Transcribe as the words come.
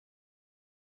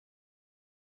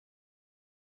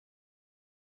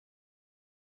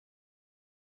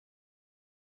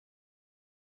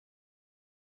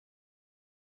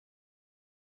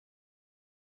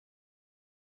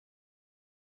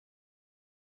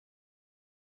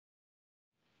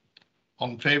All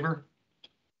in favor?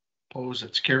 Opposed?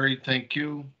 That's carried. Thank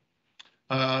you.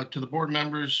 To the board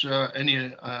members,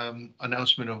 any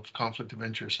announcement of conflict of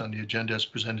interest on the agenda as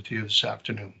presented to you this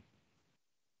afternoon?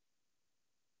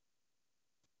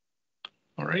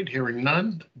 All right, hearing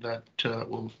none, that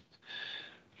that'll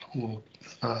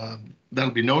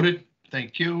be noted.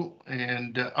 Thank you.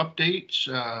 And updates,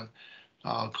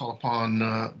 I'll call upon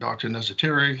Dr.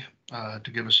 Nazateri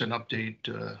to give us an update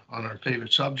on our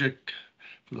favorite subject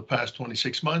for the past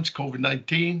 26 months,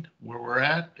 COVID-19, where we're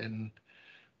at and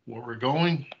where we're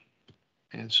going.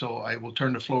 And so I will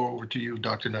turn the floor over to you,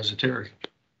 Dr. Nazateri.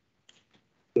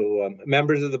 So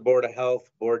members of the Board of Health,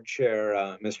 Board Chair,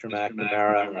 Mr.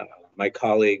 McNamara, my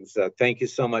colleagues, thank you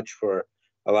so much for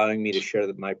allowing me to share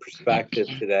my perspective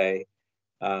today.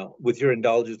 With your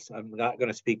indulgence, I'm not going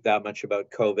to speak that much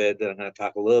about COVID, and I'm going to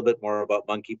talk a little bit more about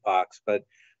monkeypox, but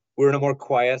we're in a more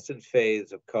quiescent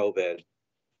phase of COVID.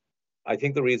 I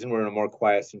think the reason we're in a more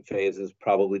quiescent phase is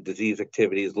probably disease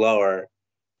activity is lower.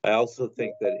 I also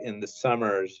think that in the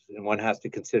summers, and one has to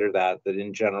consider that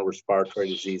in general respiratory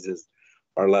diseases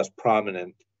are less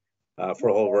prominent for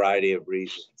a whole variety of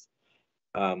reasons.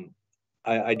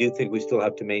 I do think we still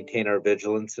have to maintain our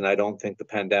vigilance, and I don't think the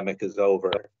pandemic is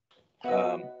over.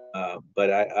 But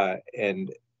I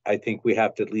think we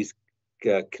have to at least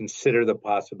consider the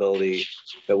possibility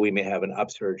that we may have an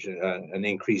upsurge, an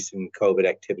increase in COVID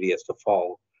activity as the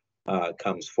fall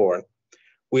comes forth.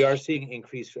 We are seeing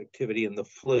increased activity in the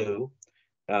flu.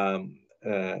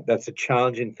 That's a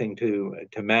challenging thing to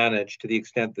manage, to the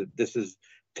extent that this is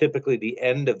typically the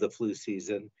end of the flu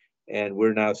season, and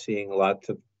we're now seeing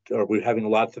we're having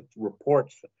lots of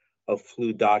reports of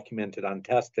flu documented on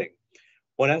testing.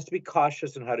 One has to be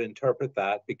cautious in how to interpret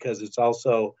that, because it's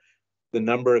also the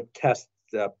number of tests,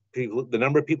 the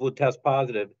number of people who test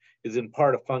positive is in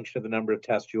part a function of the number of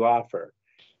tests you offer.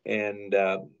 And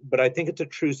but I think it's a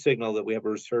true signal that we have a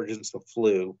resurgence of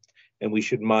flu, and we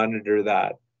should monitor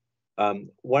that.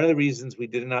 One of the reasons we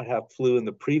did not have flu in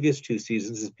the previous 2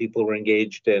 seasons is people were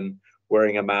engaged in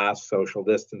wearing a mask, social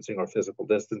distancing, or physical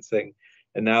distancing.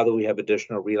 And now that we have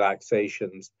additional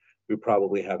relaxations, we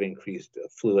probably have increased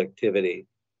flu activity.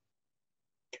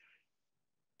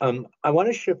 I want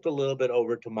to shift a little bit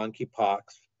over to monkeypox.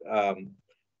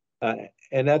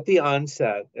 And at the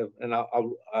onset, and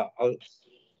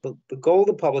the goal of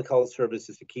the Public Health Service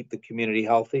is to keep the community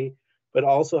healthy, but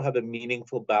also have a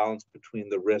meaningful balance between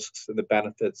the risks and the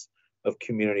benefits of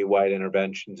community-wide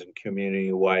interventions and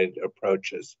community-wide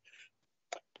approaches.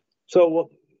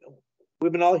 So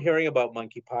we've been all hearing about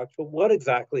monkeypox, but what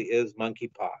exactly is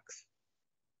monkeypox?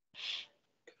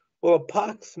 Well, a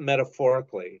pox,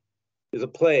 metaphorically, is a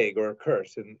plague or a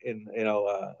curse. You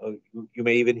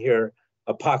may even hear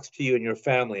a pox to you and your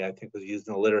family, I think was used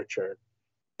in the literature.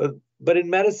 But in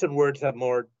medicine, words have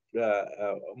more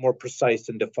precise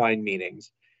and defined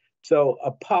meanings. So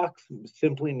a pox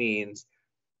simply means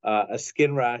a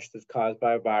skin rash that's caused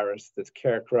by a virus that's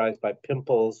characterized by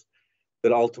pimples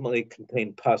that ultimately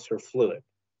contain pus or fluid.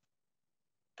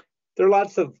 There are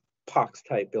lots of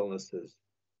pox-type illnesses.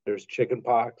 There's chicken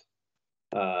pox,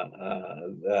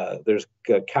 there's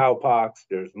cowpox,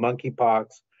 there's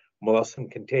monkeypox,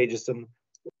 molluscum contagiosum.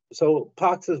 So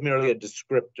pox is merely a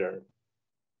descriptor.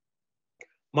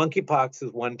 Monkeypox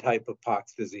is one type of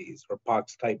pox disease, or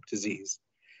pox-type disease.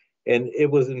 And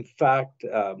it was, in fact,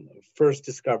 first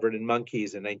discovered in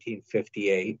monkeys in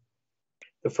 1958.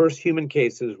 The first human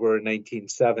cases were in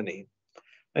 1970.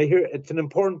 I hear it's an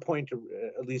important point to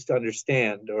at least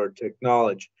understand or to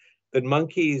acknowledge that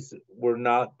monkeys were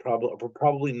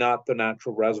probably not the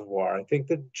natural reservoir. I think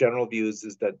the general view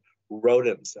is that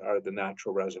rodents are the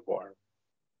natural reservoir.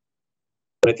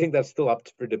 But I think that's still up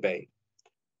for debate.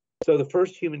 So the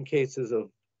first human cases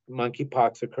of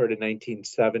monkeypox occurred in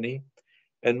 1970,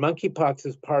 and monkeypox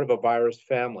is part of a virus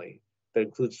family that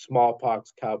includes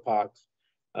smallpox, cowpox,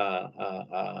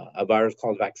 a virus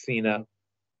called vaccinia.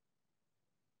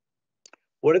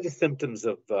 What are the symptoms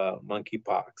of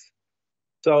monkeypox?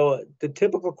 So the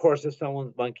typical course of someone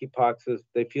with monkeypox is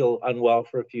they feel unwell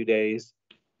for a few days,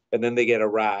 and then they get a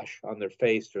rash on their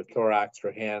face, their thorax,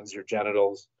 their hands, their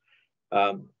genitals.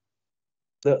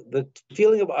 The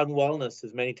feeling of unwellness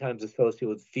is many times associated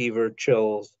with fever,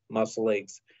 chills, muscle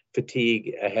aches,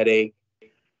 fatigue, a headache.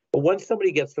 But once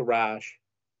somebody gets the rash,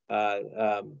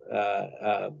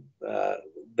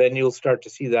 then you'll start to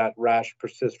see that rash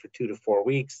persist for 2 to 4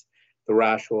 weeks. The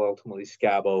rash will ultimately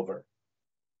scab over.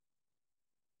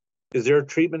 Is there a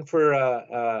treatment for?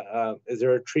 Is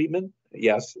there a treatment?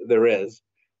 Yes, there is.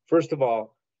 First of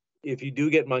all, if you do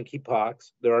get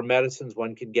monkeypox, there are medicines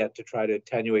one can get to try to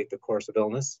attenuate the course of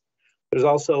illness. There's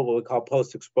also what we call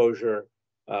post-exposure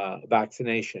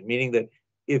vaccination, meaning that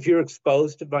if you're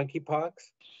exposed to monkeypox,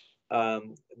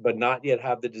 but not yet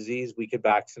have the disease, we could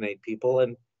vaccinate people.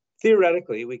 And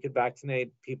theoretically, we could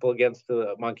vaccinate people against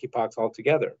the monkeypox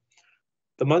altogether.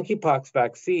 The monkeypox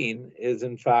vaccine is,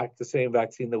 in fact, the same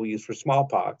vaccine that we use for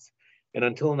smallpox. And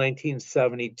until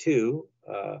 1972,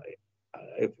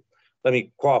 let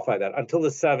me qualify that, until the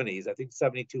 70s, I think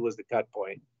 72 was the cut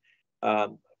point,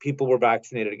 people were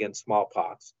vaccinated against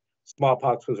smallpox.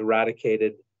 Smallpox was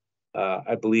eradicated,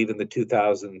 I believe, in the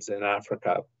 2000s in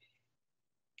Africa.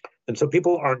 And so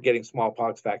people aren't getting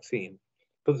smallpox vaccine.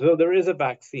 So there is a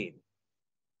vaccine.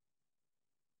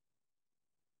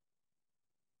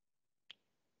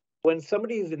 When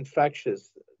somebody is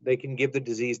infectious, they can give the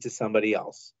disease to somebody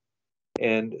else.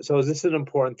 And so this is an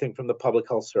important thing from the Public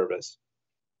Health Service.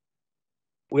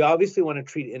 We obviously want to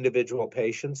treat individual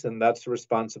patients, and that's the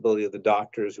responsibility of the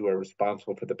doctors who are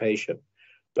responsible for the patient.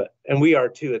 And we are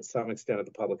too, at some extent, at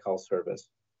the Public Health Service.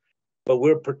 But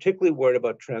we're particularly worried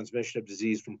about transmission of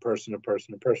disease from person to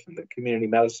person to person, the community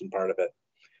medicine part of it.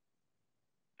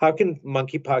 How can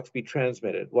monkeypox be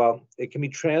transmitted? Well, it can be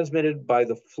transmitted by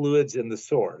the fluids in the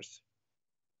sores.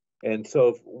 And so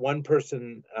if one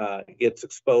person gets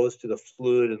exposed to the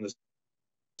fluid in the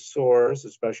sores,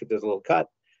 especially if there's a little cut,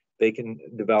 they can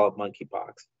develop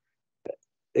monkeypox.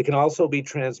 It can also be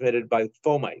transmitted by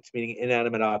fomites, meaning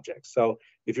inanimate objects. So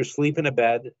if you sleep in a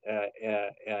bed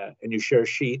and you share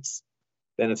sheets,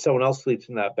 then if someone else sleeps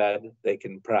in that bed, they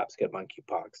can perhaps get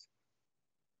monkeypox.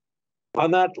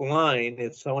 On that line,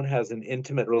 if someone has an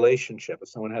intimate relationship, if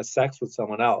someone has sex with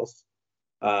someone else,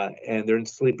 and they're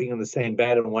sleeping in the same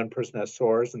bed and one person has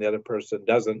sores and the other person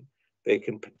doesn't, they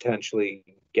can potentially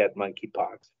get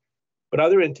monkeypox. But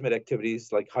other intimate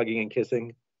activities like hugging and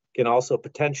kissing can also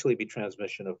potentially be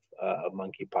transmission of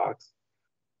monkeypox.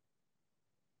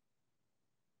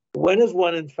 When is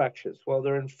one infectious? Well,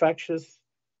 they're infectious.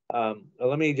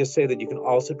 Let me just say that you can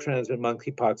also transmit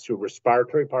monkeypox through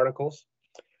respiratory particles.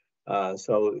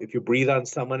 So if you breathe on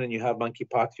someone and you have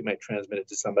monkeypox, you might transmit it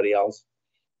to somebody else.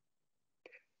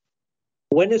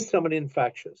 When is somebody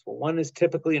infectious? Well, one is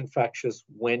typically infectious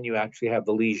when you actually have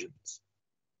the lesions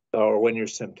or when you're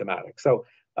symptomatic. So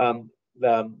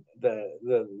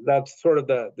that's sort of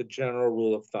the general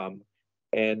rule of thumb.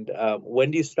 And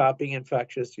when do you stop being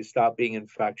infectious? You stop being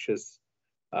infectious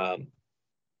when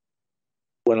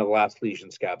the last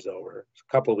lesion scabs over. It's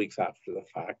a couple of weeks after the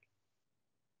fact.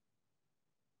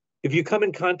 If you come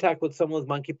in contact with someone with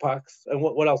monkeypox, and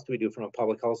what else do we do from a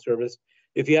public health service?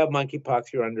 If you have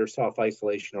monkeypox, you're under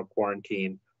self-isolation or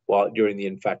quarantine during the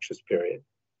infectious period.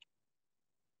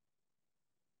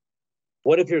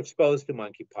 What if you're exposed to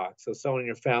monkeypox? So someone in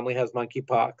your family has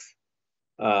monkeypox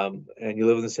and you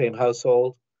live in the same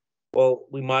household. Well,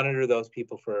 we monitor those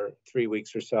people for 3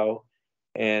 weeks or so,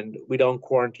 and we don't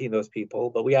quarantine those people,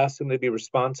 but we ask them to be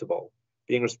responsible.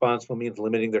 Being responsible means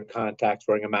limiting their contacts,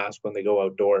 wearing a mask when they go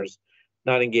outdoors,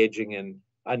 not engaging in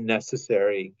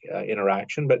unnecessary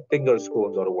interaction, but they can go to school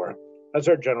and go to work. That's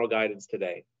our general guidance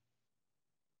today.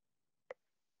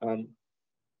 What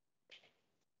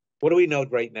do we know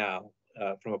right now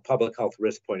from a public health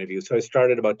risk point of view? So I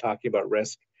started about talking about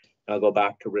risk. I'll go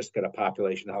back to risk at a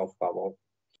population health level.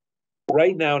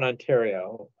 Right now in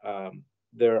Ontario,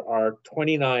 there are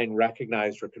 29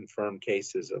 recognized or confirmed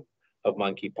cases of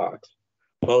monkeypox.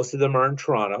 Most of them are in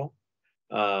Toronto,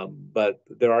 but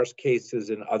there are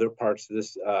cases in other parts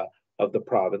of the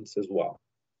province as well.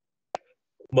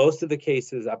 Most of the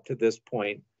cases up to this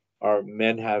point are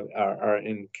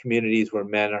in communities where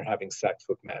men are having sex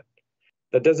with men.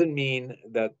 That doesn't mean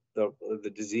that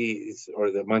the disease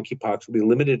or the monkeypox will be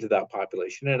limited to that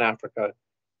population. In Africa,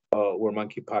 where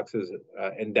monkeypox is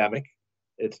endemic,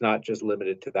 it's not just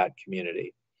limited to that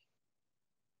community.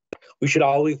 We should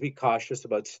always be cautious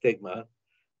about stigma,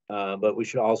 but we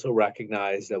should also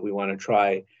recognize that we want to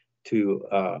try to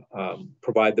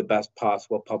provide the best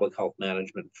possible public health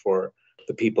management for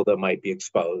the people that might be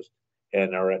exposed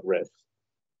and are at risk.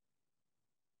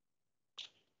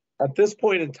 At this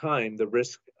point in time, the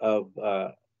risk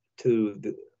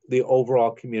to the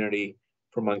overall community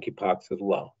for monkeypox is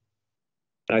low.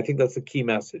 And I think that's the key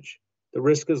message. The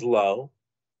risk is low.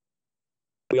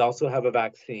 We also have a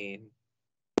vaccine,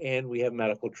 and we have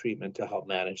medical treatment to help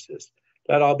manage this.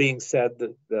 That all being said,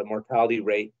 the mortality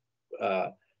rate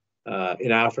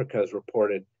in Africa is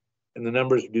reported, and the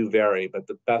numbers do vary, but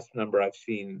the best number I've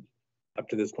seen up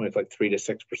to this point is like 3 to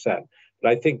 6%.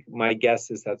 But I think my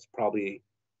guess is that's probably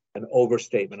an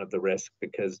overstatement of the risk,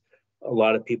 because a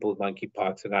lot of people with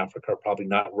monkeypox in Africa are probably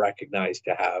not recognized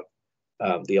to have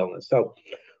the illness. So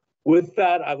with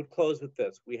that, I would close with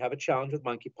this. We have a challenge with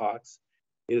monkeypox.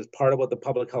 It is part of what the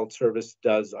Public Health Service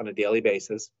does on a daily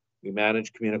basis. We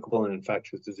manage communicable and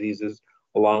infectious diseases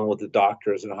along with the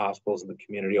doctors and hospitals and the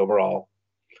community overall,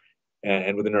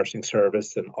 and with the nursing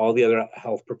service and all the other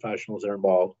health professionals that are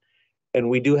involved. And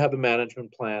we do have a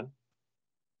management plan,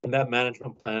 and that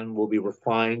management plan will be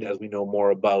refined as we know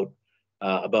more about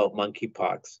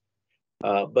monkeypox.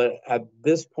 But at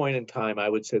this point in time, I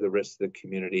would say the risk to the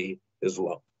community is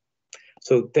low.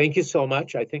 So thank you so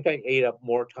much. I think I ate up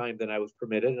more time than I was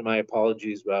permitted, and my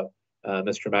apologies,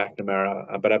 Mr.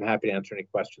 McNamara, but I'm happy to answer any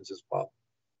questions as well.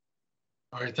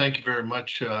 All right, thank you very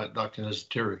much, Dr.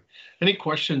 Nezateri. Any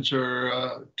questions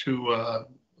or to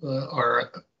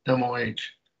our MOH?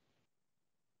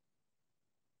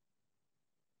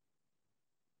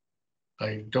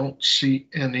 I don't see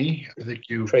any. I think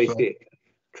you.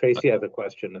 Tracy has a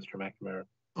question, Mr. McNamara.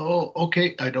 Oh,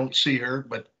 okay. I don't see her,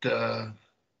 but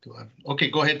okay,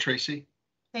 go ahead, Tracy.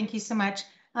 Thank you so much.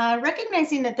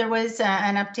 Recognizing that there was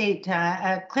an update,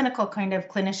 a clinical kind of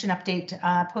clinician update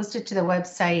posted to the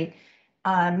website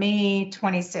May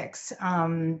 26,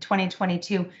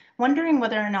 2022. Wondering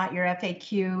whether or not your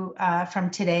FAQ from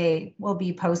today will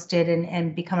be posted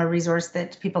and become a resource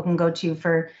that people can go to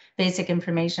for basic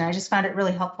information. I just found it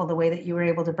really helpful the way that you were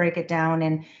able to break it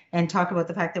down and talk about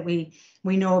the fact that we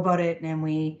know about it and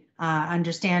we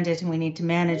understand it and we need to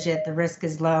manage it. The risk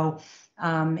is low.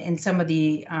 And some of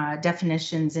the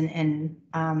definitions and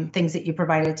things that you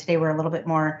provided today were a little bit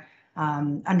more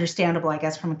understandable, I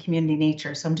guess, from a community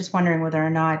nature. So I'm just wondering whether or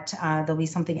not there'll be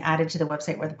something added to the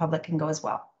website where the public can go as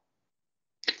well.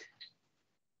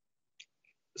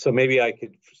 So maybe I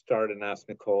could start and ask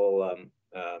Nicole.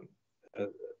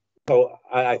 So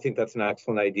I think that's an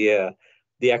excellent idea.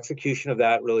 The execution of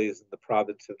that really is in the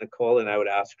province of Nicole, and I would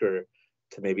ask her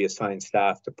to maybe assign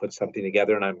staff to put something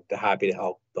together, and I'm happy to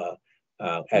help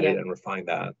edit and refine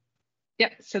that. Yeah,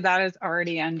 so that is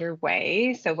already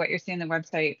underway. So what you're seeing on the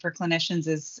website for clinicians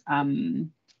is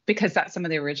because that's some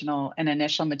of the original and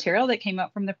initial material that came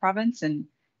out from the province. And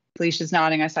Felicia's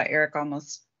nodding. I saw Eric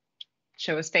almost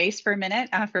show his face for a minute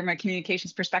from a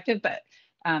communications perspective, but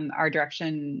our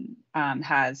direction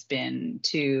has been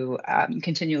to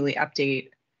continually update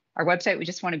our website. We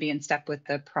just want to be in step with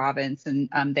the province,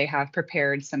 and they have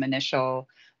prepared some initial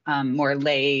more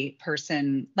lay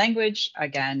person language,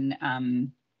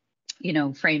 again,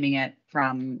 framing it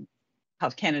from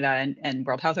Health Canada and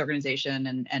World Health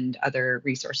Organization and other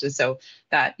resources, so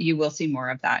that you will see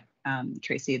more of that,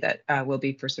 Tracy, that will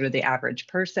be for sort of the average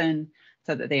person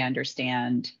so that they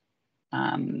understand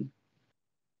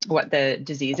what the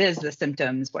disease is, the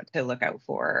symptoms, what to look out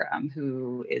for,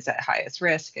 who is at highest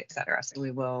risk, et cetera. So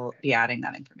we will be adding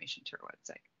that information to our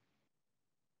website.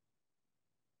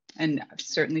 And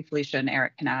certainly Felicia and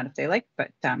Eric can add if they like,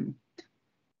 but yeah,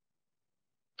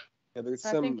 I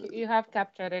think you have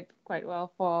captured it quite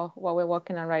well for what we're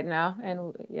working on right now.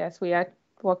 And yes, we are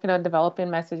working on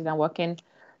developing messages and working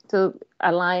to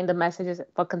align the messages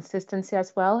for consistency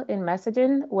as well in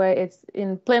messaging, where it's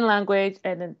in plain language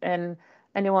and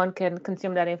anyone can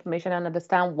consume that information and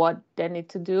understand what they need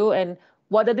to do and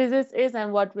what the disease is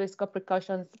and what risk or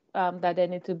precautions that they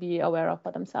need to be aware of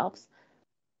for themselves.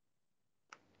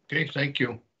 Okay, thank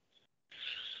you.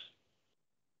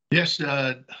 Yes,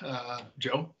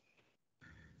 Joe.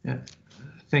 Yeah,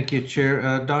 thank you,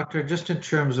 Chair. Doctor, just in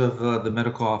terms of the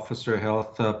medical officer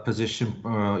health position,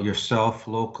 yourself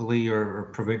locally or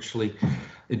provincially,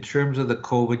 in terms of the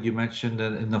COVID, you mentioned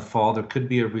that in the fall there could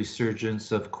be a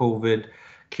resurgence of COVID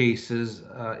cases.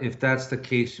 If that's the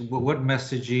case, what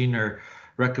messaging or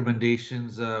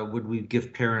recommendations would we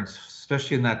give parents,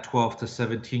 especially in that 12 to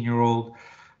 17-year-old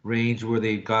range where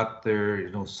they got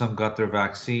their, some got their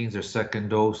vaccines, their second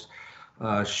dose?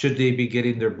 Should they be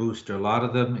getting their booster? A lot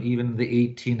of them, even the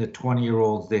 18 to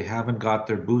 20-year-olds, they haven't got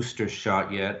their booster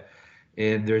shot yet,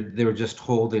 and they're just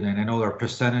holding. And I know our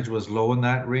percentage was low in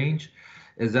that range.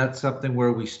 Is that something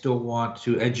where we still want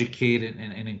to educate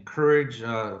and encourage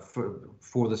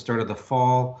for the start of the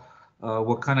fall?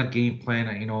 What kind of game plan?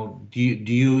 Do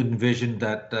you envision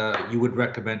that you would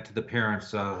recommend to the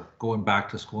parents going back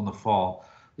to school in the fall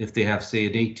if they have, say,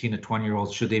 an 18 to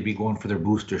 20-year-old? Should they be going for their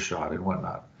booster shot and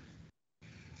whatnot?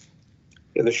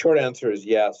 Yeah, the short answer is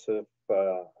yes. If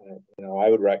I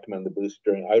would recommend the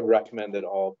booster, and I would recommend that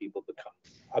all people become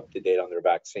up to date on their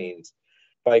vaccines.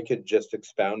 If I could just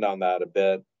expound on that a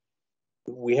bit,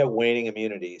 we have waning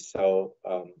immunity. So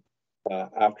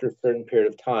after a certain period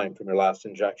of time from your last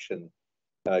injection,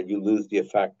 you lose the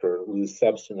effect or lose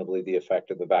substantively the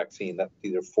effect of the vaccine. That's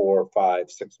either 4,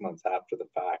 5, 6 months after the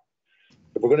fact.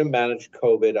 If we're going to manage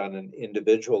COVID on an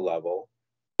individual level,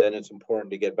 then it's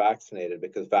important to get vaccinated,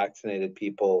 because vaccinated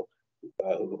people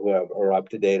are up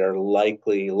to date are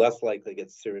less likely to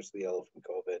get seriously ill from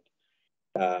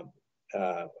COVID.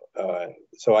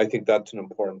 So I think that's an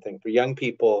important thing for young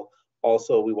people.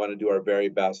 Also, we want to do our very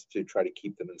best to try to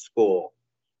keep them in school.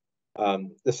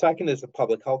 The second is the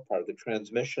public health part, the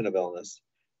transmission of illness,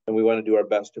 and we want to do our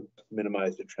best to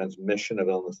minimize the transmission of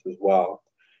illness as well,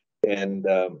 and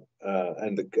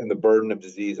the burden of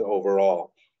disease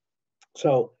overall.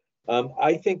 So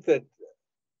I think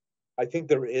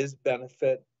there is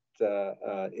benefit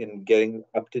in getting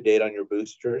up to date on your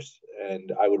boosters,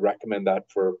 and I would recommend that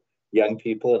for young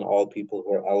people and all people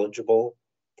who are eligible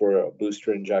for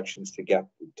booster injections to get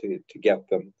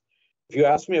them. If you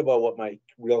ask me about what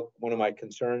one of my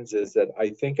concerns is, that I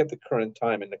think at the current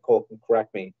time, and Nicole can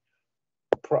correct me,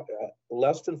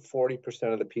 less than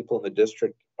 40% of the people in the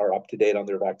district are up to date on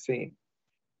their vaccine.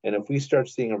 And if we start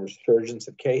seeing a resurgence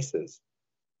of cases,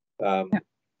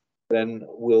 then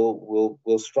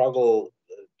we'll struggle.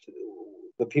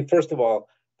 First of all,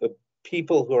 the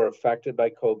people who are affected by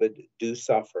COVID do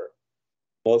suffer.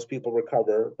 Most people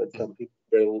recover, but some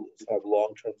people have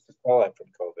long-term sequelae from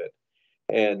COVID.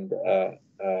 And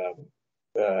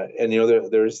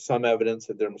there is some evidence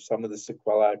that some of the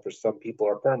sequelae for some people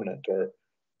are permanent or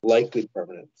likely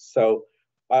permanent. So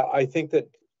I think that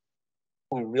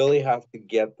we really have to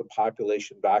get the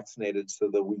population vaccinated so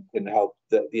that we can help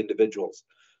the individuals.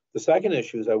 The second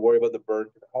issue is I worry about the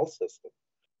burden to the health system.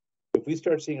 If we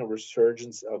start seeing a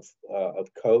resurgence of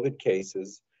COVID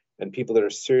cases and people that are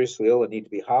seriously ill and need to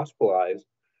be hospitalized,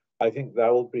 I think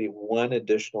that will be one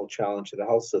additional challenge to the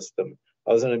health system.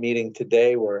 I was in a meeting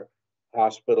today where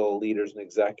hospital leaders and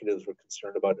executives were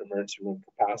concerned about emergency room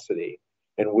capacity.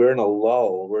 And we're in a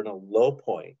low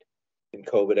point in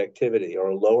COVID activity, or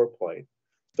a lower point.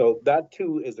 So that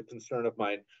too is a concern of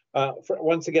mine.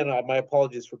 Once again, my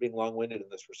apologies for being long-winded in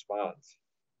this response.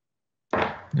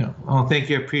 Yeah, well, thank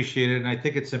you. I appreciate it. And I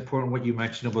think it's important what you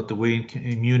mentioned about the waning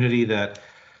immunity, that,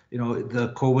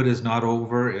 the COVID is not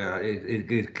over.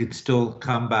 It could still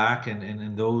come back,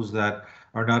 and those that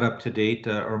are not up to date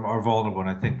are vulnerable. And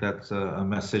I think that's a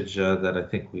message that I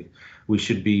think we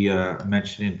should be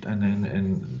mentioning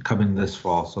and coming this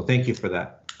fall. So thank you for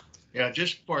that. Yeah,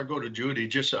 just before I go to Judy, I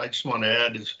just want to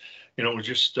add is,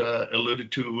 just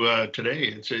alluded to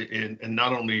today. It's and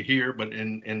not only here, but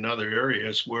in other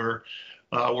areas where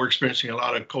we're experiencing a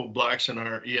lot of cold blacks in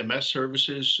our EMS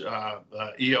services.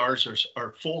 ERs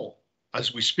are full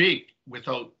as we speak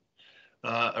without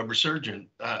a resurgent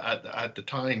at the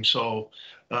time. So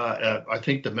I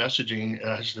think the messaging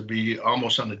has to be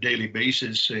almost on a daily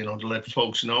basis, to let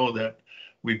folks know that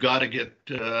we've got to get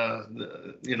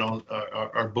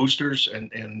our boosters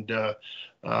and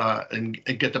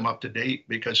get them up to date,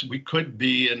 because we could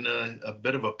be in a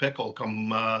bit of a pickle come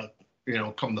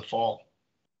the fall.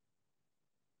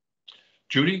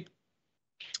 Judy?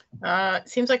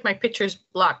 Seems like my picture's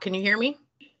blocked. Can you hear me?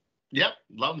 Yep,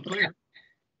 loud and clear.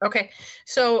 Okay,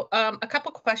 so a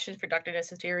couple questions for Dr.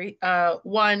 Necessary.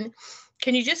 One,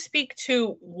 can you just speak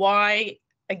to why,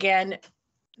 again,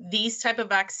 these type of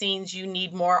vaccines you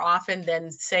need more often than,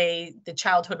 say, the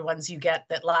childhood ones you get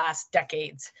that last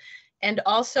decades? And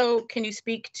also, can you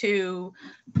speak to,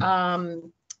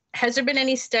 has there been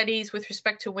any studies with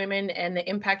respect to women and the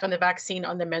impact on the vaccine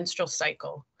on the menstrual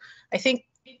cycle? I think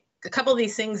a couple of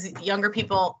these things, younger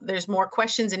people, there's more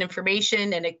questions and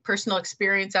information and a personal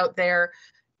experience out there.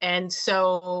 And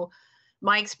so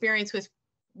my experience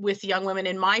with young women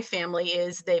in my family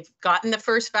is they've gotten the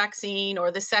first vaccine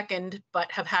or the second,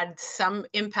 but have had some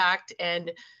impact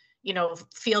and,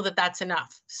 feel that that's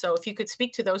enough. So if you could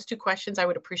speak to those two questions, I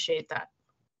would appreciate that.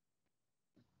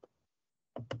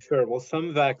 Sure. Well,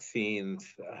 some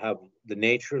vaccines have the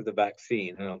nature of the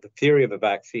vaccine. The theory of a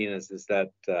vaccine is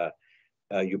that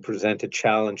you present a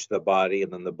challenge to the body,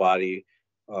 and then the body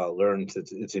learns,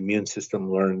 its immune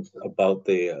system learns about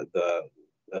the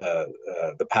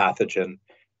pathogen,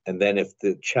 and then if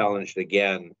they're challenged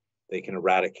again, they can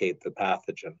eradicate the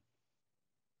pathogen.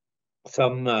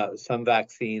 Some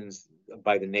vaccines,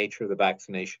 by the nature of the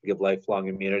vaccination, give lifelong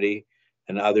immunity,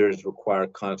 and others require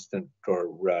constant or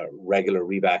regular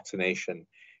revaccination.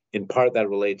 In part, that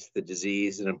relates to the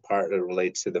disease, and in part, it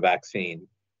relates to the vaccine.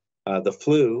 The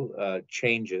flu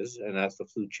changes, and as the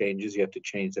flu changes, you have to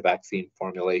change the vaccine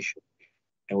formulation.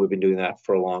 And we've been doing that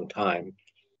for a long time.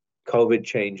 COVID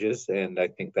changes, and I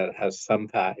think that has some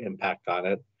impact on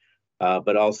it.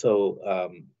 But also,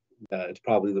 it's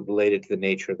probably related to the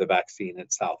nature of the vaccine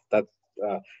itself.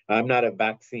 I'm not a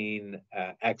vaccine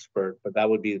expert, but that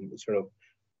would be sort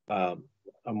of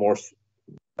a more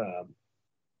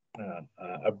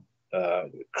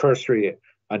cursory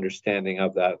understanding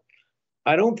of that.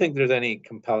 I don't think there's any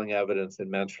compelling evidence that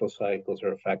menstrual cycles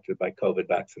are affected by COVID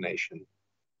vaccination.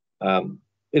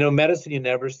 Medicine, you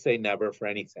never say never for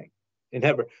anything. You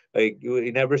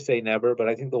never say never, but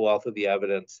I think the wealth of the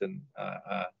evidence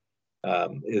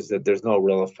is that there's no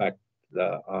real effect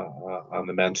on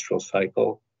the menstrual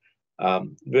cycle.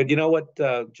 But you know what?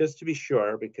 Just to be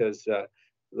sure, because the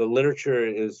literature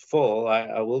is full,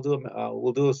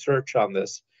 we'll do a search on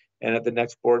this, and at the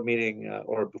next board meeting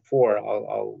or before,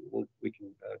 we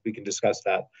can discuss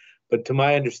that. But to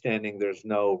my understanding, there's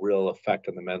no real effect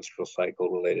on the menstrual cycle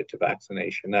related to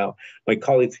vaccination. Now, my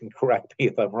colleagues can correct me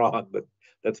if I'm wrong, but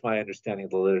that's my understanding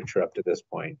of the literature up to this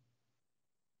point.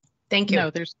 Thank you. No,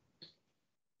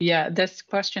 this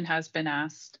question has been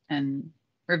asked and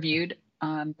reviewed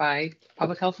by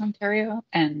Public Health Ontario.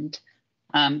 And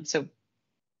so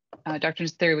Dr.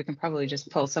 Theory, we can probably just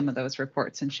pull some of those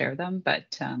reports and share them,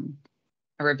 but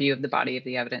a review of the body of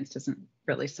the evidence doesn't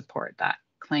really support that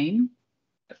claim.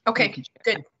 Okay,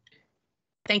 good.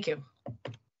 Thank you.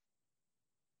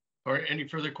 All right, any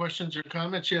further questions or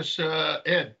comments? Yes,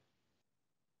 Ed.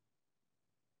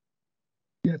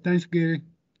 Yeah, thanks, Gary.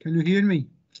 Can you hear me?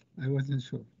 I wasn't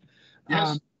sure.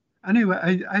 Yes. Anyway,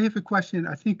 I have a question.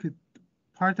 I think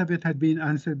part of it had been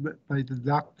answered by the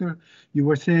doctor. You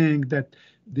were saying that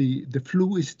the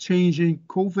flu is changing,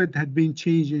 COVID had been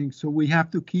changing, so we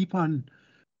have to keep on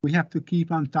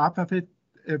top of it.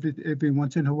 Every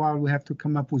once in a while, we have to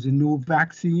come up with a new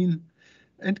vaccine.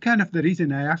 And kind of the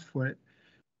reason I asked for it,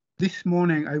 this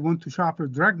morning I went to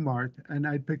Shoppers Drug Mart and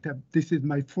I picked up, this is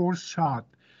my 4th shot.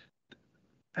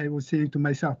 I was saying to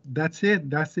myself, that's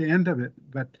it, that's the end of it.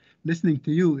 But listening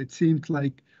to you, it seems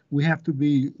like we have to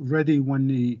be ready when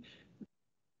the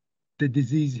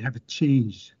disease have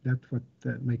changed. That's what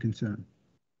my concern.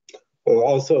 Well,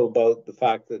 also about the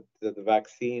fact that the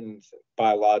vaccine's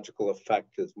biological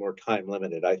effect is more time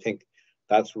limited. I think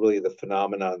that's really the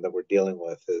phenomenon that we're dealing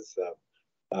with is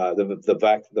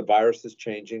the virus is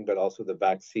changing, but also the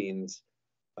vaccines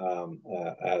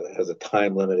has a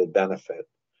time limited benefit.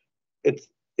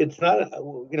 It's not,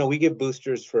 we give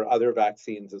boosters for other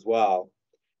vaccines as well.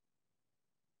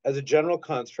 As a general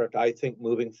construct, I think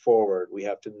moving forward, we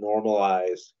have to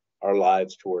normalize our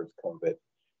lives towards COVID.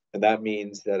 And that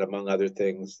means that, among other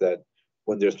things, that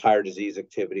when there's higher disease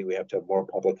activity, we have to have more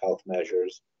public health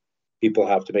measures. People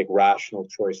have to make rational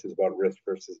choices about risk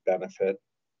versus benefit.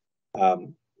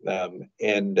 Getting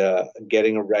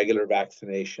a regular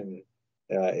vaccination,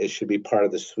 it should be part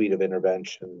of the suite of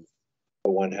interventions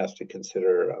that one has to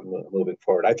consider moving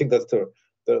forward. I think that's to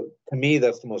me,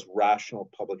 that's the most rational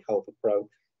public health approach,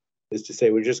 is to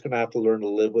say we're just going to have to learn to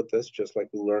live with this, just like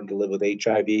we learned to live with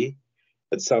HIV.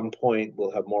 At some point,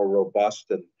 we'll have more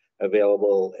robust and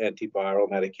available antiviral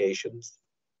medications,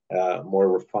 more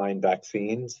refined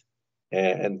vaccines,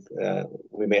 and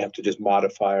we may have to just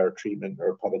modify our treatment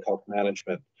or public health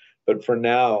management. But for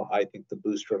now, I think the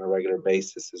booster on a regular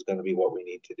basis is going to be what we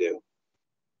need to do.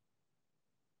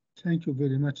 Thank you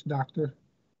very much, Doctor.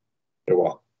 You're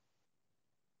welcome.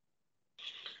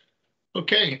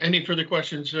 Okay, any further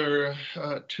questions to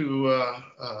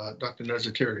Dr.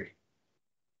 Nazatiri?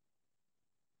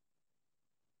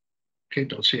 Okay,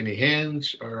 don't see any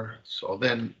hands, so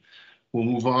then we'll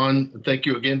move on. Thank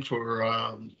you again for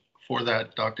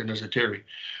that, Dr. Nazatiri.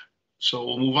 So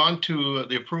we'll move on to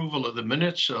the approval of the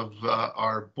minutes of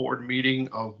our board meeting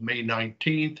of May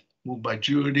 19th, moved by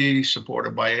Judy,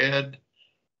 supported by Ed.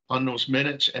 On those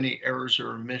minutes, any errors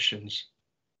or omissions?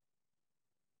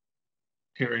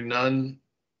 Hearing none,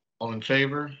 all in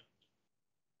favor?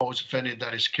 Opposed, if any,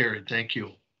 that is carried. Thank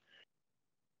you.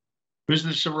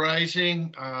 Business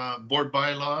arising, board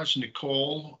bylaws,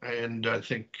 Nicole, and I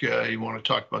think you want to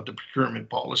talk about the procurement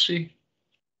policy.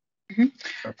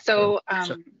 Mm-hmm. So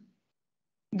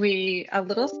we a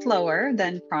little slower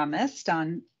than promised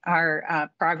on our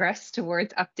progress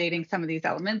towards updating some of these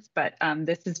elements, but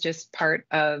this is just part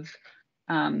of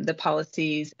the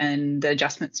policies and the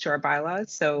adjustments to our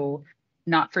bylaws. So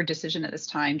not for decision at this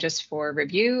time, just for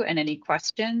review and any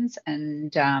questions.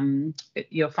 And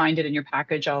you'll find it in your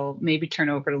package. I'll maybe turn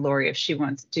over to Lori if she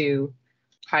wants to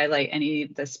highlight any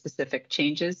of the specific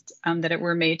changes that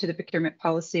were made to the procurement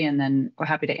policy. And then we're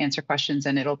happy to answer questions,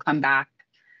 and it'll come back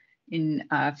in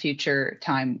a future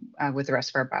time with the rest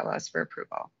of our bylaws for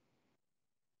approval.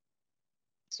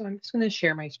 So I'm just going to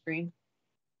share my screen.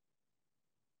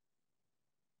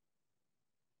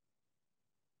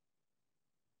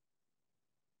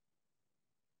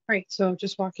 All right, so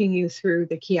just walking you through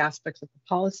the key aspects of the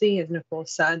policy. As Nicole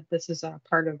said, this is a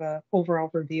part of an overall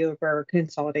review of our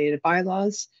consolidated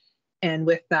bylaws. And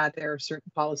with that, there are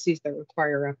certain policies that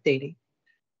require updating.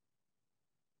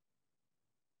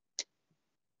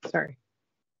 Sorry.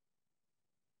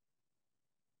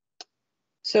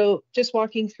 So just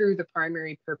walking through the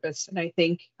primary purpose, and I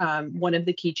think one of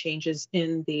the key changes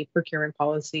in the procurement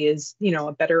policy is,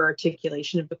 a better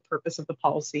articulation of the purpose of the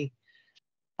policy.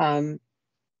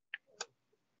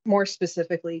 More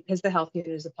specifically, because the health unit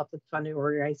is a public funded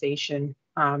organization,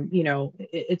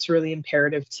 it's really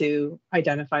imperative to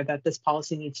identify that this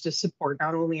policy needs to support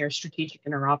not only our strategic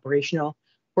and our operational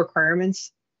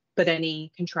requirements, but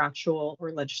any contractual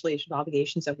or legislative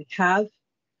obligations that we have.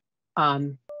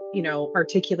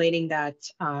 Articulating that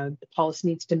the policy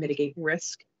needs to mitigate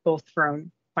risk, both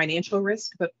from financial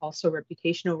risk, but also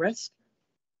reputational risk.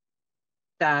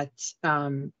 That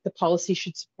the policy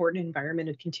should support an environment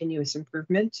of continuous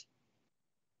improvement.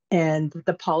 And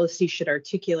the policy should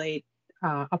articulate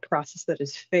a process that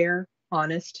is fair,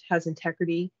 honest, has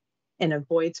integrity, and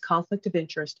avoids conflict of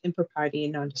interest, impropriety,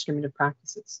 and non-discriminative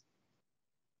practices.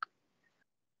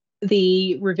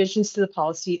 The revisions to the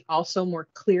policy also more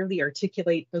clearly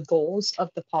articulate the goals of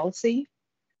the policy,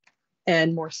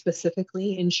 and more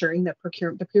specifically, ensuring that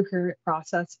the procurement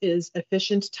process is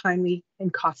efficient, timely,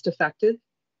 and cost-effective,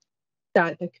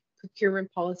 that the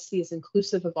procurement policy is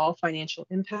inclusive of all financial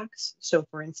impacts. So,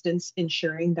 for instance,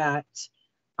 ensuring that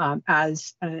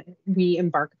as we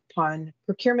embark upon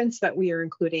procurements, that we are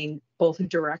including both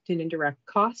direct and indirect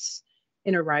costs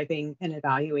in arriving and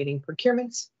evaluating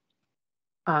procurements.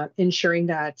 Ensuring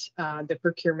that the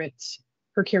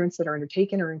procurements that are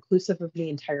undertaken are inclusive of the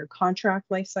entire contract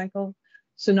lifecycle.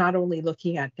 So not only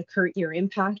looking at the current year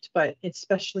impact, but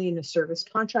especially in a service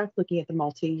contract, looking at the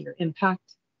multi-year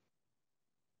impact.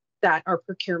 That our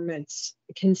procurements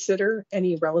consider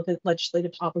any relevant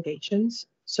legislative obligations.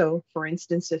 So for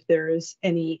instance, if there is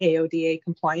any AODA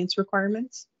compliance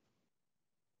requirements,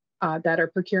 that our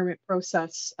procurement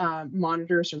process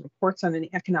monitors and reports on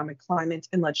any economic climate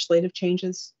and legislative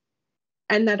changes,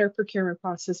 and that our procurement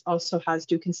process also has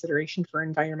due consideration for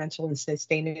environmental and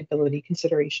sustainability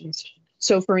considerations.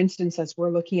 So for instance, as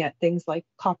we're looking at things like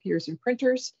copiers and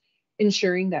printers,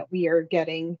 ensuring that we are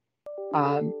getting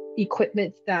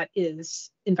equipment that is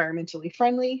environmentally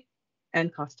friendly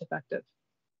and cost effective.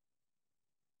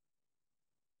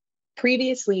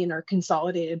 Previously in our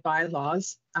consolidated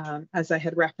bylaws, as I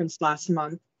had referenced last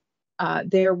month,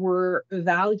 there were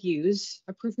values,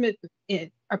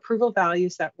 approval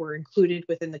values that were included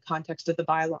within the context of the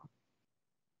bylaw.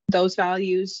 Those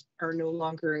values are no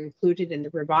longer included in the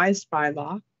revised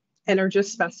bylaw and are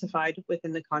just specified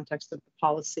within the context of the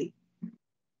policy.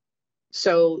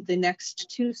 So the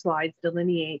next two slides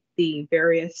delineate the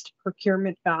various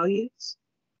procurement values.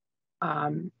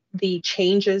 The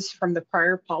changes from the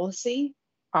prior policy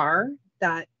are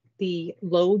that the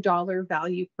low dollar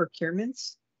value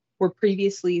procurements were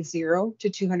previously $0 to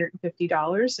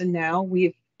 $250, and now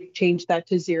we've changed that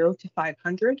to $0 to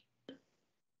 $500.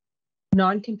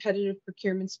 Non-competitive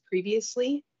procurements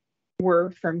previously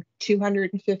were from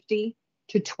 $250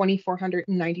 to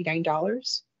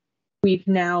 $2,499. We've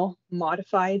now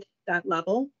modified that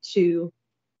level to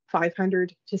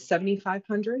 $500 to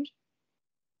 $7,500.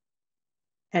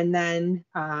 And then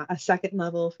a second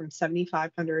level from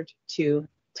 $7,500 to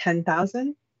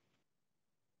 $10,000.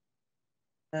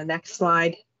 The next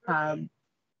slide,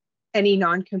 any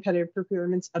non-competitive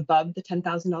procurements above the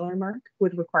 $10,000 mark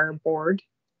would require board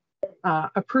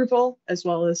approval, as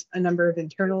well as a number of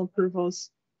internal approvals.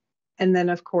 And then,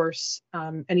 of course,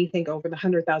 anything over the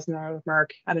 $100,000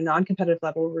 mark at a non-competitive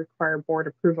level would require board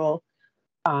approval,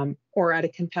 or at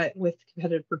with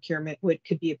competitive procurement,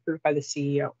 could be approved by the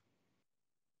CEO.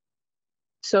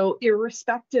 So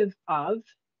irrespective of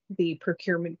the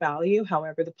procurement value,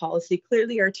 however, the policy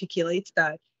clearly articulates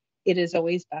that it is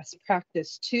always best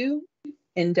practice to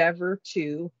endeavor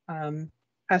to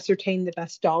ascertain the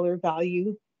best dollar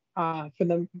value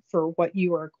for what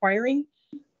you are acquiring,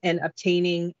 and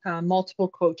obtaining multiple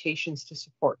quotations to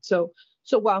support. So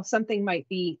while something might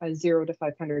be a $0 to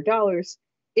 $500,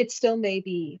 it still may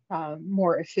be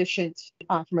more efficient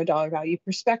from a dollar value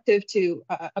perspective to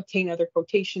obtain other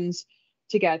quotations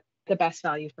to get the best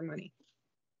value for money.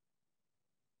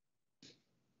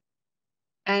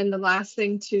 And the last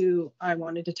thing I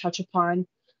wanted to touch upon,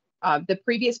 the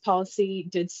previous policy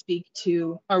did speak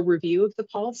to a review of the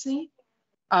policy.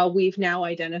 We've now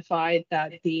identified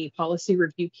that the policy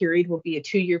review period will be a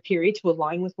 2-year period to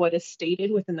align with what is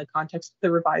stated within the context of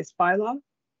the revised bylaw,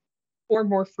 or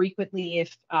more frequently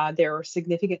if there are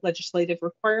significant legislative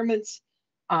requirements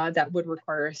that would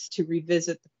require us to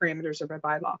revisit the parameters of our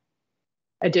bylaw.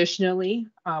 Additionally,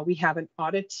 we have an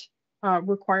audit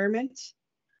requirement,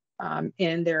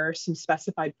 and there are some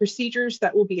specified procedures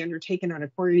that will be undertaken on a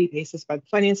quarterly basis by the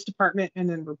finance department and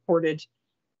then reported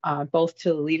both to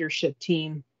the leadership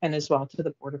team and as well to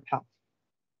the Board of Health.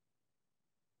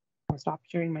 I'll stop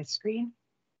sharing my screen.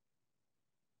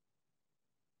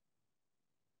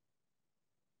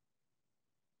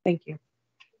 Thank you.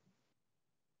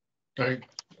 All right.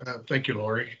 Thank you,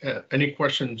 Lori. Any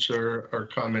questions or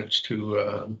comments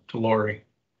to Lori?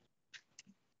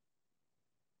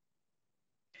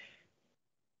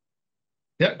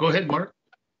 Yeah, go ahead, Mark.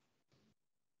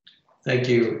 Thank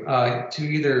you. To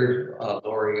either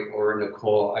Lori or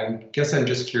Nicole, I guess I'm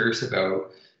just curious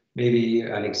about maybe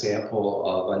an example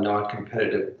of a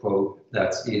non-competitive quote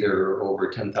that's either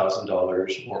over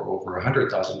 $10,000 or over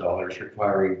 $100,000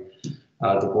 requiring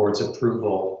the board's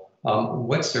approval.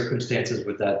 What circumstances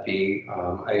would that be?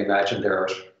 I imagine there are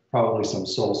probably some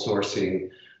sole sourcing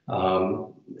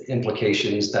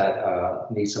implications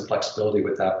that need some flexibility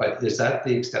with that, but is that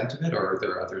the extent of it, or are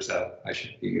there others that I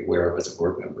should be aware of as a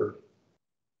board member?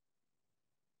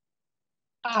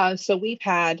 So we've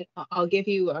had, I'll give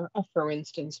you a for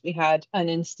instance, we had an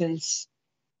instance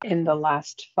in the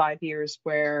last 5 years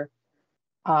where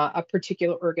a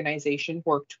particular organization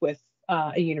worked with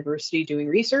a university doing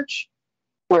research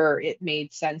where it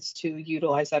made sense to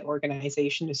utilize that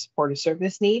organization to support a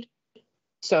service need.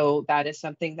 So that is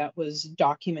something that was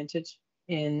documented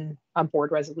in a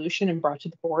board resolution and brought to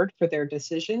the board for their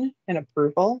decision and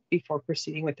approval before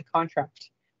proceeding with the contract.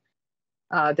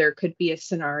 There could be a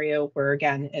scenario where,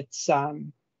 again, it's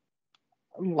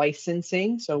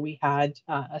licensing. So we had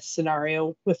a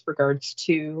scenario with regards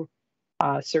to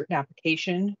a certain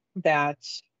application that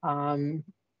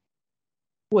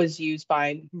was used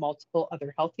by multiple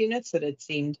other health units that it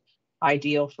seemed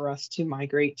ideal for us to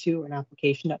migrate to an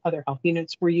application that other health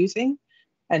units were using.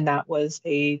 And that was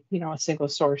a single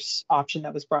source option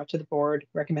that was brought to the board,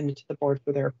 recommended to the board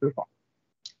for their approval.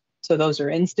 So those are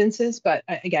instances, but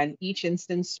again, each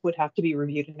instance would have to be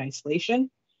reviewed in isolation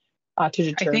to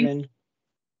determine.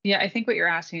 I think what you're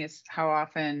asking is how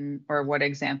often or what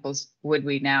examples would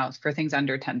we now for things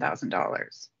under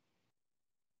 $10,000?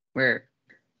 Where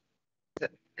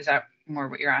is that more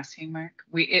what you're asking, Mark?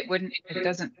 It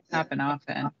doesn't happen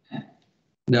often.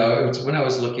 No, it was when I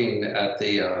was looking at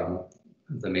the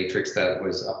matrix that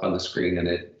was up on the screen, and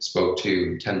it spoke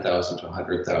to 10,000 to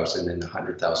 100,000 and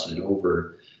 100,000 and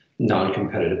over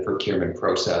non-competitive procurement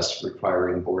process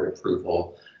requiring board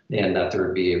approval, and that there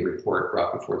would be a report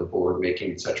brought before the board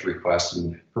making such requests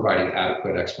and providing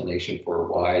adequate explanation for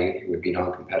why it would be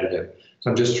non-competitive.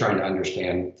 So I'm just trying to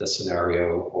understand the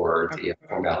scenario or the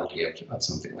formality of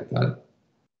something like that.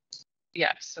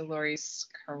 Yeah, so Lori's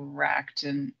correct.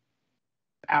 In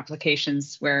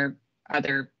applications where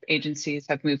other agencies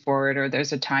have moved forward or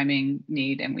there's a timing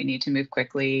need and we need to move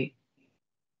quickly,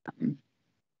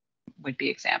 would be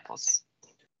examples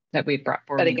that we've brought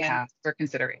forward in the past for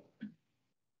consideration.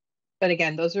 But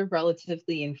again, those are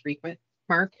relatively infrequent,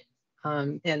 Mark.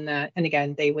 And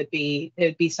again, it would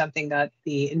be something that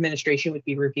the administration would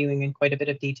be reviewing in quite a bit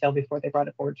of detail before they brought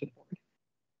it forward to the board.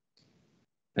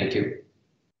 Thank you.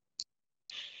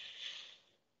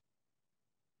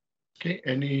 Okay,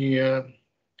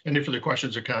 any further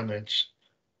questions or comments?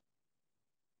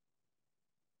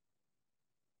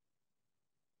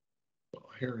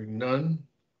 Hearing none.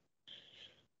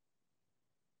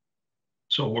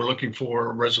 So we're looking for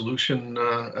a resolution,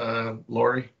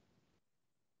 Lori?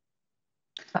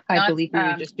 I believe we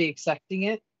would just be accepting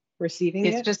it, receiving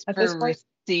it. It's just for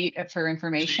receipt for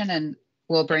information, and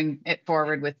we'll bring it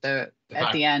forward with at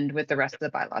the end with the rest of the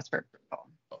bylaws for approval.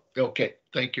 Okay,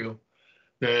 thank you.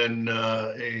 Then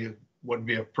what would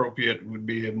be appropriate would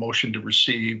be a motion to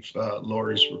receive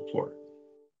Lori's report.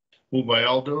 Moved by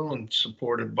Aldo and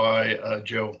supported by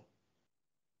Joe.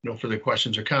 No further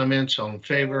questions or comments. All in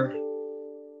favor?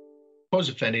 Opposed,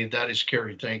 if any. That is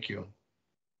carried. Thank you.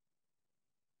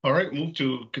 All right, move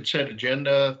to consent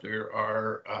agenda. There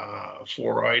are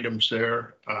 4 items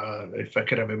there. If I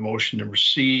could have a motion to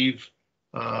receive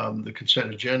the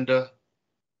consent agenda.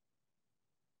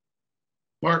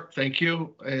 Mark, thank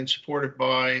you, and supported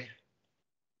by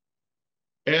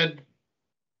Ed.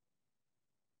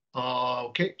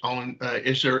 Okay,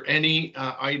 is there any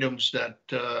items that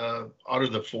out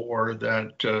of the 4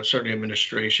 that certainly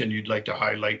administration you'd like to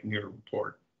highlight in your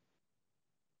report?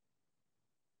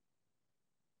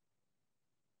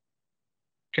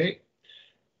 Okay,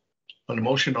 on the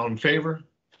motion, all in favor?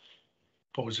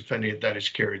 Opposed, if any. That is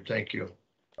carried. Thank you.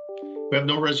 We have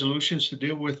no resolutions to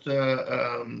deal with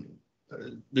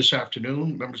this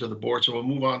afternoon, members of the board. So we'll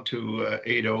move on to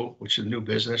 8.0, which is new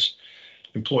business,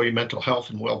 employee mental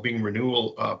health and well-being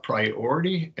renewal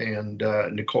priority, and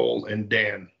Nicole and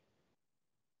Dan.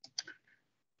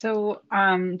 So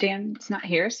Dan's not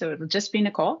here, so it'll just be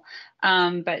Nicole.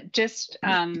 But just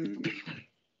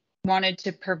wanted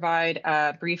to provide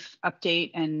a brief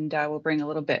update, and we'll bring a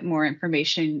little bit more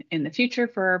information in the future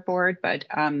for our board, but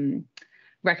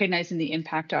recognizing the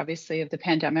impact, obviously, of the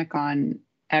pandemic on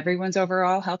everyone's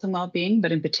overall health and well-being,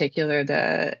 but in particular,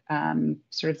 the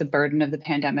sort of the burden of the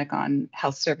pandemic on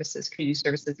health services, community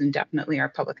services, and definitely our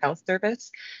public health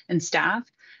service and staff.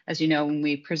 As you know, when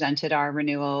we presented our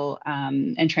renewal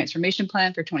and transformation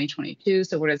plan for 2022,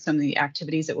 so what are some of the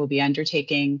activities that we'll be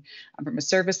undertaking from a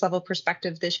service level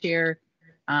perspective this year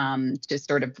to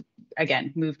sort of,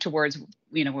 again, move towards,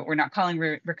 what we're not calling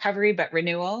recovery, but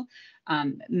renewal.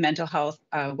 Mental health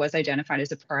was identified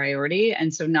as a priority.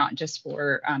 And so not just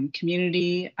for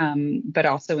community, but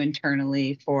also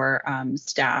internally for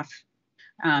staff.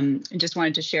 And just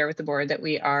wanted to share with the board that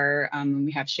we are,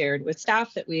 we have shared with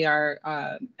staff that we are,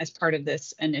 as part of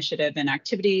this initiative and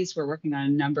activities, we're working on a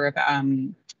number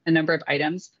of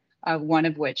items, one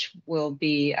of which will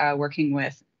be working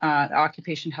with the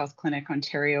Occupation Health Clinic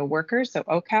Ontario workers, so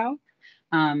OCAO,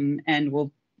 and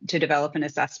we'll to develop an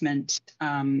assessment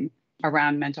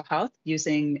around mental health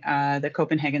using the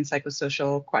Copenhagen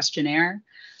Psychosocial Questionnaire.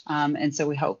 And so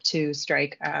we hope to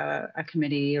strike a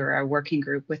committee or a working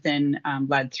group within,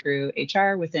 led through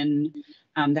HR within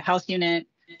the health unit,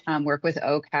 work with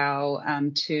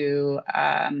OCAO to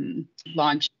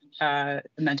launch the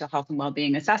mental health and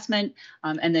well-being assessment,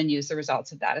 and then use the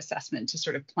results of that assessment to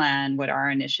sort of plan what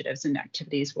our initiatives and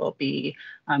activities will be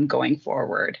going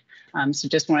forward. So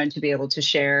just wanted to be able to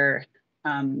share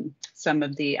some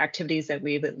of the activities that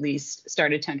we've at least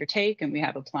started to undertake, and we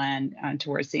have a plan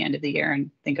towards the end of the year, and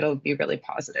think it'll be really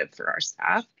positive for our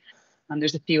staff.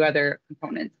 There's a few other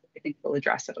components I think we'll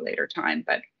address at a later time,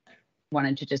 but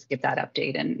wanted to just give that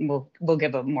update, and we'll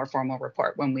give a more formal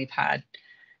report when we have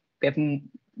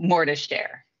more to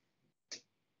share.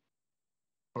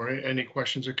 All right, any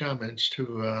questions or comments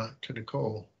to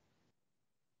Nicole?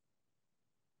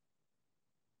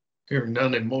 Hearing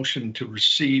none, a motion to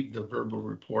receive the verbal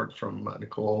report from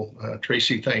Nicole.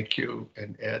 Tracy, thank you,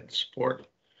 and Ed, support.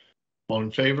 All in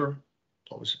favor?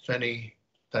 Opposed, if any?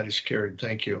 That is carried.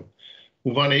 Thank you.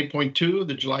 Move on to 8.2,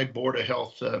 the July Board of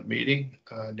Health meeting.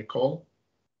 Nicole?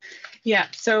 Yeah,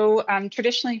 so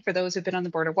traditionally, for those who've been on the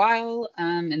board a while,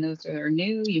 and those that are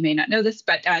new, you may not know this,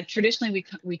 but traditionally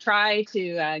we try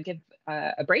to give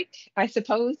a break, I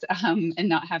suppose, and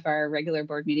not have our regular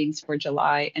board meetings for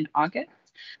July and August.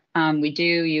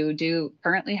 You do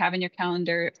currently have in your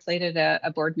calendar slated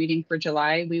a board meeting for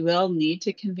July. We will need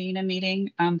to convene a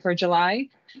meeting for July,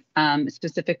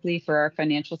 specifically for our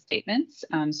financial statements.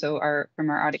 So from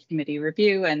our audit committee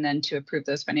review, and then to approve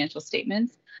those financial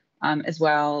statements. As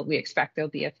well, we expect there'll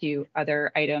be a few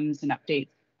other items and updates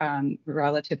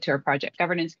relative to our project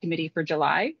governance committee for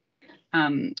July.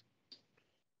 I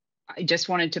just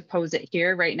wanted to pose it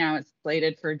here. Right now it's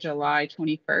slated for July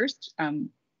 21st.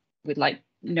 We'd like,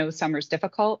 summer's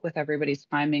difficult with everybody's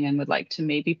timing, and would like to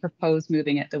maybe propose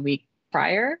moving it the week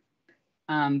prior,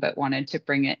 but wanted to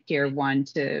bring it here, one,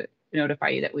 to notify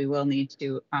you that we will need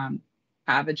to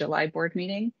have a July board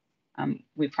meeting.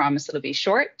 We promise it'll be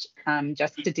short,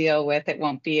 just to deal with, it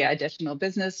won't be additional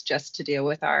business, just to deal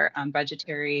with our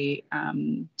budgetary,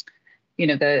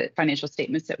 the financial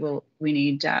statements that we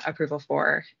need approval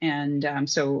for. And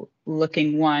so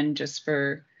looking, one, just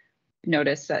for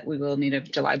notice that we will need a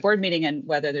July board meeting, and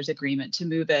whether there's agreement to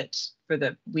move it for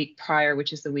the week prior,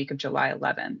 which is the week of July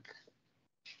 11th.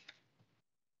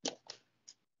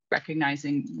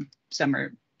 Recognizing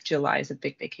summer, July is a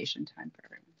big vacation time for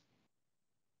everyone.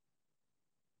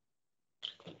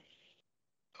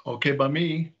 Okay, by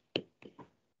me.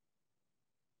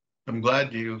 I'm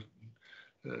glad you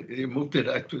moved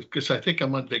it, because I think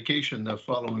I'm on vacation the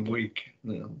following week.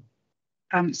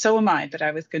 So am I, but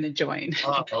I was going to join.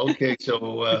 Okay,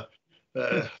 so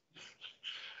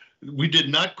we did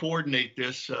not coordinate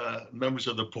this, members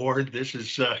of the board. This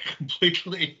is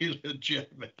completely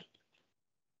legitimate.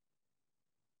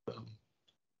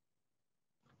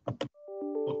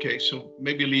 Okay, so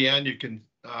maybe Leanne, you can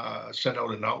send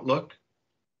out an outlook.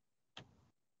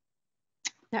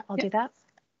 Yeah, I'll do that.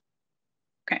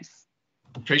 Okay.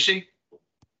 Tracy?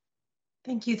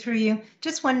 Thank you, through you.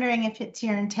 Just wondering if it's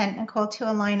your intent, Nicole, to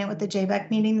align it with the JBEC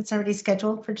meeting that's already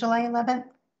scheduled for July 11th?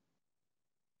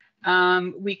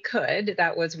 We could.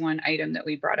 That was one item that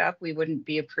we brought up. We wouldn't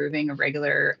be approving a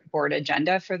regular board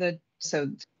agenda for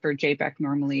JBEC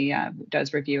normally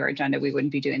does review our agenda. We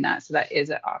wouldn't be doing that. So that is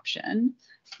an option.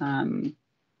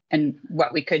 And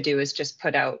what we could do is just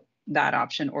put out that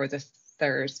option, or the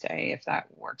Thursday, if that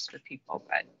works for people.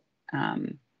 But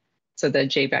So the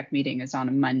JBEC meeting is on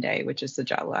a Monday, which is the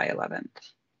July 11th.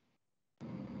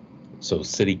 So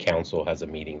City Council has a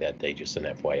meeting that day, just an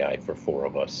FYI for 4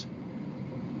 of us.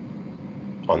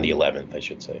 On the 11th, I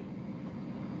should say.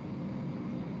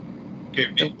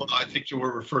 Okay, well, I think you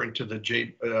were referring to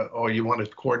the or you want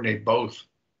to coordinate both.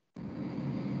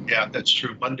 Yeah, that's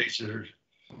true. Mondays are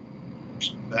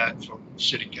bad for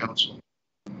City Council.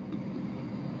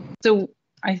 So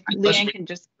Leanne can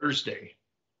just Thursday.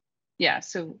 Yeah,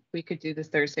 so we could do this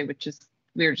Thursday, which is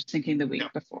we were just thinking the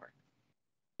week before.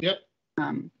 Yep.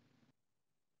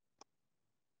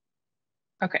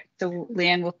 Okay, so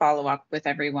Leanne will follow up with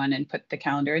everyone and put the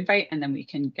calendar invite, and then we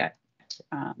can get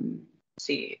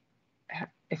see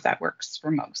if that works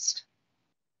for most.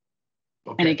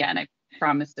 Okay. And again, I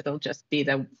promise it'll just be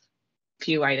the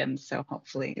few items, so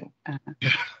hopefully.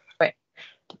 But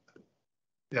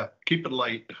yeah, keep it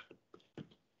light.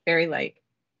 Very light.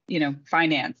 You know,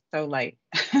 finance, so light.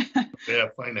 Yeah,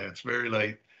 finance, very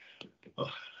light.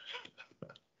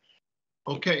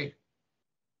 Okay.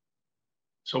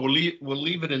 So we'll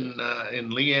leave it in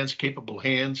Leanne's capable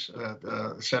hands.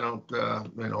 Send out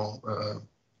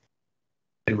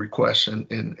a request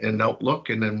and Outlook,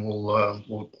 and then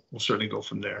we'll certainly go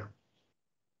from there.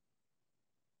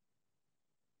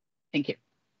 Thank you.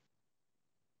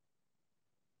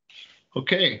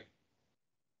 Okay.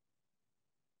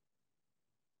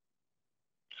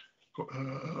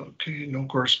 Okay, no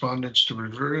correspondence to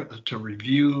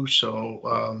review.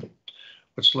 So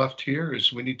what's left here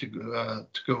is we need to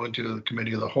go into the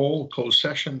committee of the whole closed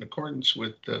session in accordance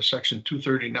with section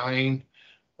 239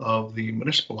 of the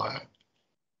Municipal Act.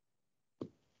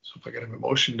 So if I could have a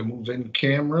motion to move in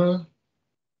camera.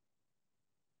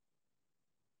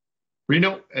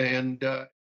 Reno and